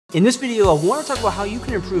In this video, I want to talk about how you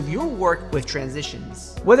can improve your work with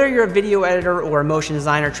transitions. Whether you're a video editor or a motion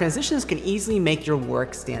designer, transitions can easily make your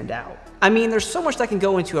work stand out. I mean, there's so much that can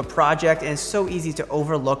go into a project and it's so easy to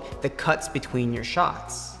overlook the cuts between your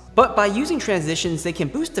shots. But by using transitions, they can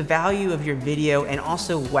boost the value of your video and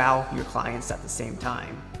also wow your clients at the same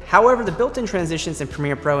time. However, the built-in transitions in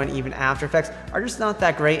Premiere Pro and even After Effects are just not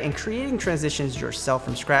that great, and creating transitions yourself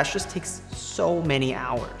from scratch just takes so many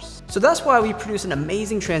hours. So that's why we produce an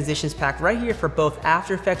amazing transitions pack right here for both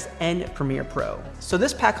After Effects and Premiere Pro. So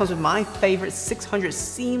this pack comes with my favorite 600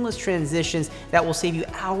 seamless transitions that will save you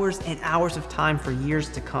hours and hours of time for years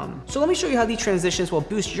to come. So let me show you how these transitions will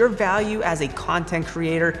boost your value as a content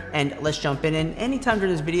creator, and let's jump in. And anytime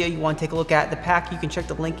during this video you want to take a look at the pack, you can check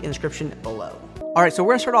the link in the description below. All right, so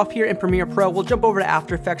we're gonna start off here in Premiere Pro. We'll jump over to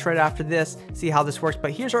After Effects right after this, see how this works.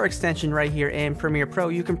 But here's our extension right here in Premiere Pro.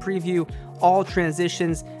 You can preview all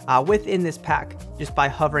transitions within this pack just by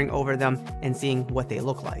hovering over them and seeing what they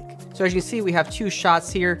look like. So as you can see, we have two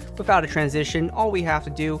shots here without a transition. All we have to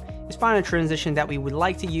do is find a transition that we would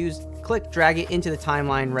like to use, click, drag it into the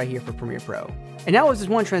timeline right here for Premiere Pro. And now with this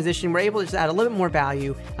one transition, we're able to just add a little bit more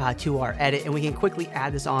value to our edit, and we can quickly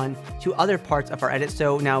add this on to other parts of our edit.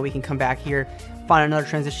 So now we can come back here, find another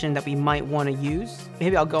transition that we might want to use.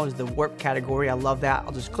 Maybe I'll go into the warp category. I love that.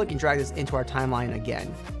 I'll just click and drag this into our timeline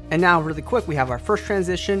again. And now really quick, we have our first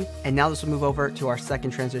transition, and now this will move over to our second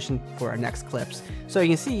transition for our next clips. So you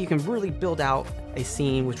can see you can really build out a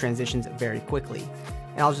scene with transitions very quickly.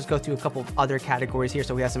 And I'll just go through a couple of other categories here.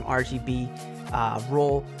 So we have some RGB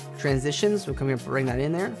roll transitions. We'll come here and bring that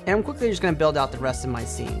in there. And I'm quickly just gonna build out the rest of my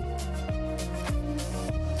scene.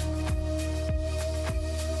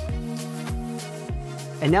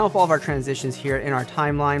 And now with all of our transitions here in our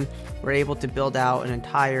timeline, we're able to build out an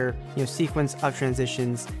entire sequence of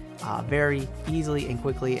transitions very easily and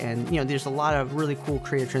quickly. And there's a lot of really cool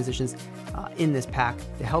creative transitions in this pack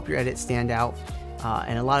to help your edit stand out,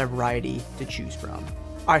 and a lot of variety to choose from.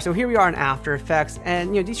 All right, so here we are in After Effects,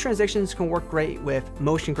 and these transitions can work great with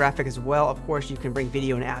motion graphic as well. Of course, you can bring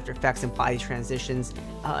video in After Effects and apply these transitions.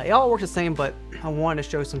 It all works the same, but I wanted to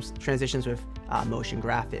show some transitions with motion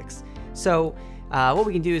graphics. So what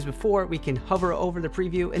we can do is, before we can hover over the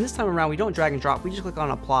preview, and this time around we don't drag and drop, we just click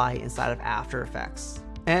on apply inside of After Effects.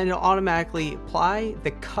 And it'll automatically apply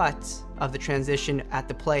the cut of the transition at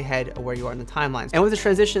the playhead of where you are in the timelines. And with the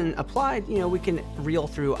transition applied, we can reel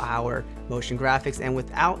through our motion graphics, and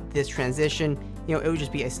without this transition, it would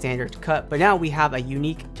just be a standard cut. But now we have a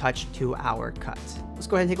unique touch to our cut. Let's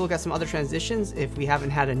go ahead and take a look at some other transitions if we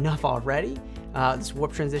haven't had enough already. This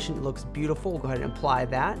warp transition looks beautiful. We'll go ahead and apply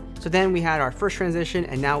that. So then we had our first transition,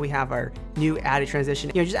 and now we have our new added transition.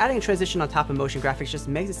 Just adding a transition on top of motion graphics just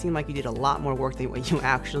makes it seem like you did a lot more work than what you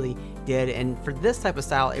actually did. And for this type of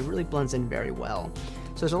style, it really blends in very well.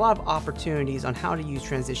 So there's a lot of opportunities on how to use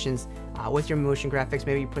transitions with your motion graphics.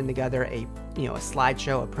 Maybe putting together a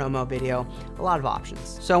slideshow, a promo video, a lot of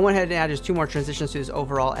options. So I went ahead and added just two more transitions to this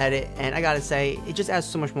overall edit, and I gotta say, it just adds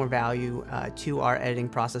so much more value to our editing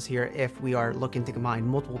process here if we are looking to combine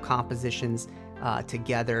multiple compositions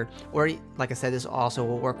together. Or like I said, this also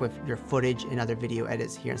will work with your footage and other video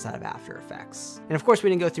edits here inside of After Effects. And of course, we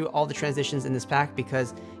didn't go through all the transitions in this pack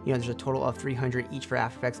because there's a total of 300 each for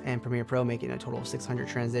After Effects and Premiere Pro, making a total of 600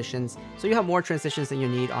 transitions. So you have more transitions than you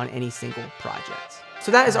need on any single project.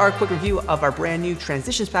 So that is our quick review of our brand new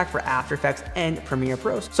transitions pack for After Effects and Premiere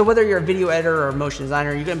Pro. So whether you're a video editor or a motion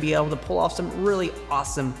designer, you're gonna be able to pull off some really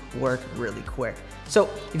awesome work really quick. So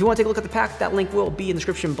if you want to take a look at the pack, that link will be in the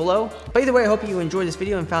description below. But either way, I hope you enjoyed this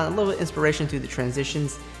video and found a little bit of inspiration through the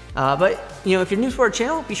transitions. But if you're new to our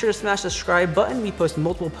channel, be sure to smash the subscribe button. We post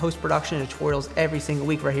multiple post-production tutorials every single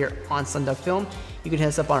week right here on Sunduck Film. You can hit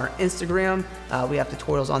us up on our Instagram. We have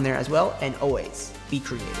tutorials on there as well. And always be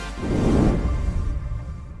creative.